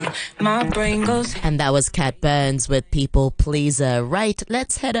My brain goes. And that was Cat Burns with People Pleaser. Right,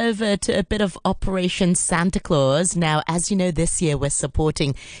 let's head over to a bit of Operation Santa Claus. Now, as you know, this year we're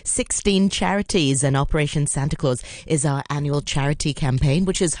supporting 16 charities, and Operation Santa Claus is our annual charity campaign,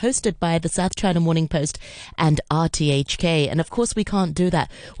 which is hosted by the South China Morning Post and RTHK. And of course, we can't do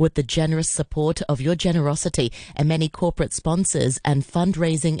that with the generous support of your generosity and many corporate sponsors and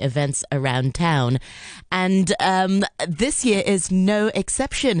fundraising events around town. And this year is no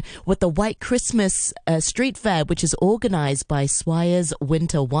exception with the White Christmas Street Fair, which is organized by Swire's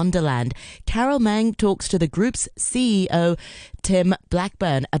Winter Wonderland. Carol Mang talks to the group's CEO, Tim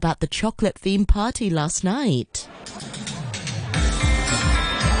Blackburn, about the chocolate theme party last night. 3,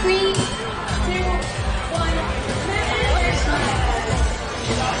 2, 1.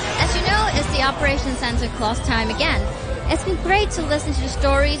 As you know, it's the Operation Santa Claus time again. It's been great to listen to the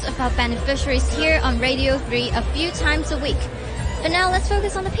stories of our beneficiaries here on Radio 3 a few times a week. But now let's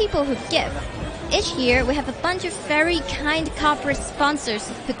focus on the people who give. Each year, we have a bunch of very kind corporate sponsors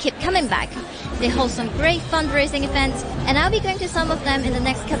who keep coming back. They hold some great fundraising events, and I'll be going to some of them in the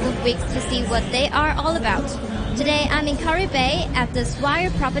next couple of weeks to see what they are all about. Today, I'm in Curry Bay at the Swire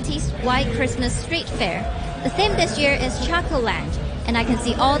Properties White Christmas Street Fair. The theme this year is Chocoland, and I can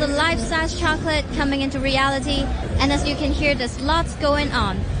see all the life-size chocolate coming into reality, and as you can hear, there's lots going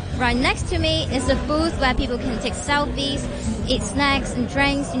on. Right next to me is a booth where people can take selfies, eat snacks and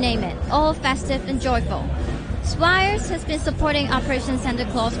drinks, you name it, all festive and joyful. Swires has been supporting Operation Santa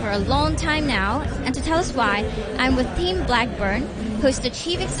Claus for a long time now, and to tell us why, I'm with Tim Blackburn, who is the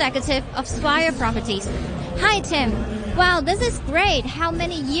Chief Executive of Swire Properties. Hi, Tim. Wow, this is great. How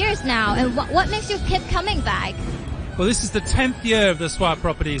many years now, and what makes you keep coming back? Well, this is the 10th year of the Swire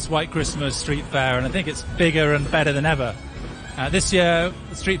Properties White Christmas Street Fair, and I think it's bigger and better than ever. This year,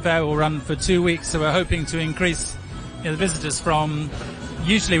 the street fair will run for 2 weeks, so we're hoping to increase the visitors from,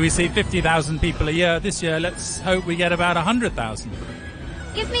 usually we see 50,000 people a year. This year, let's hope we get about 100,000.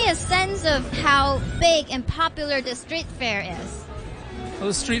 Give me a sense of how big and popular the street fair is. Well,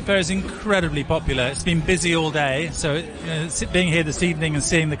 the street fair is incredibly popular. It's been busy all day, so being here this evening and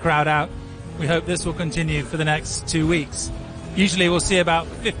seeing the crowd out, we hope this will continue for the next 2 weeks. Usually we'll see about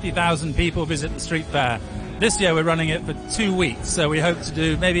 50,000 people visit the street fair. This year we're running it for 2 weeks, so we hope to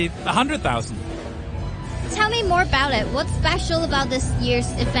do maybe 100,000. Tell me more about it. What's special about this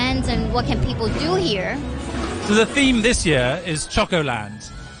year's event and what can people do here? So the theme this year is Chocoland.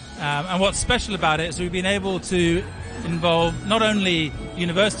 And what's special about it is we've been able to involve not only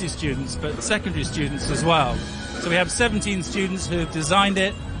university students but secondary students as well. So we have 17 students who have designed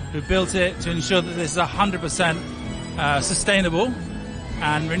it, who built it to ensure that this is 100% sustainable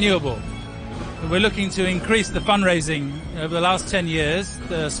and renewable. We're looking to increase the fundraising. Over the last 10 years,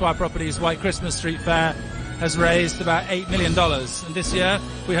 the Swire Properties White Christmas Street Fair has raised about $8 million. And this year,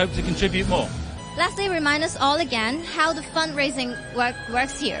 we hope to contribute more. Lastly, remind us all again how the fundraising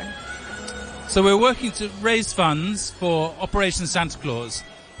works here. So we're working to raise funds for Operation Santa Claus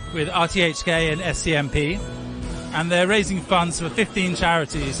with RTHK and SCMP. And they're raising funds for 15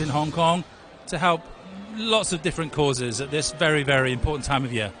 charities in Hong Kong to help lots of different causes at this very, very important time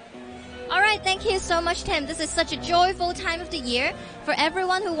of year. All right, thank you so much, Tim. This is such a joyful time of the year. For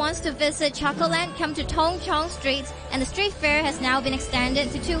everyone who wants to visit Chocoland, come to Tong Chong Street, and the street fair has now been extended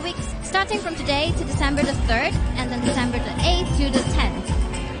to 2 weeks, starting from today to December the 3rd, and then December the 8th to the 10th.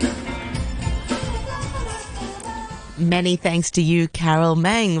 Many thanks to you, Carol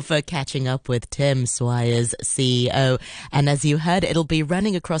Mang, for catching up with Tim, Swire's CEO. And as you heard, it'll be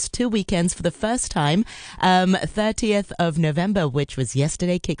running across 2 weekends for the first time. 30th of November, which was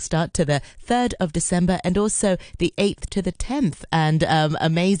yesterday, kickstart to the 3rd of December, and also the 8th to the 10th. And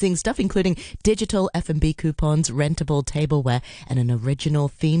amazing stuff, including digital F&B coupons, rentable tableware, and an original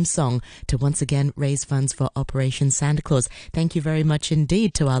theme song to once again raise funds for Operation Santa Claus. Thank you very much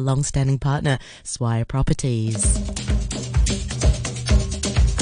indeed to our long-standing partner, Swire Properties.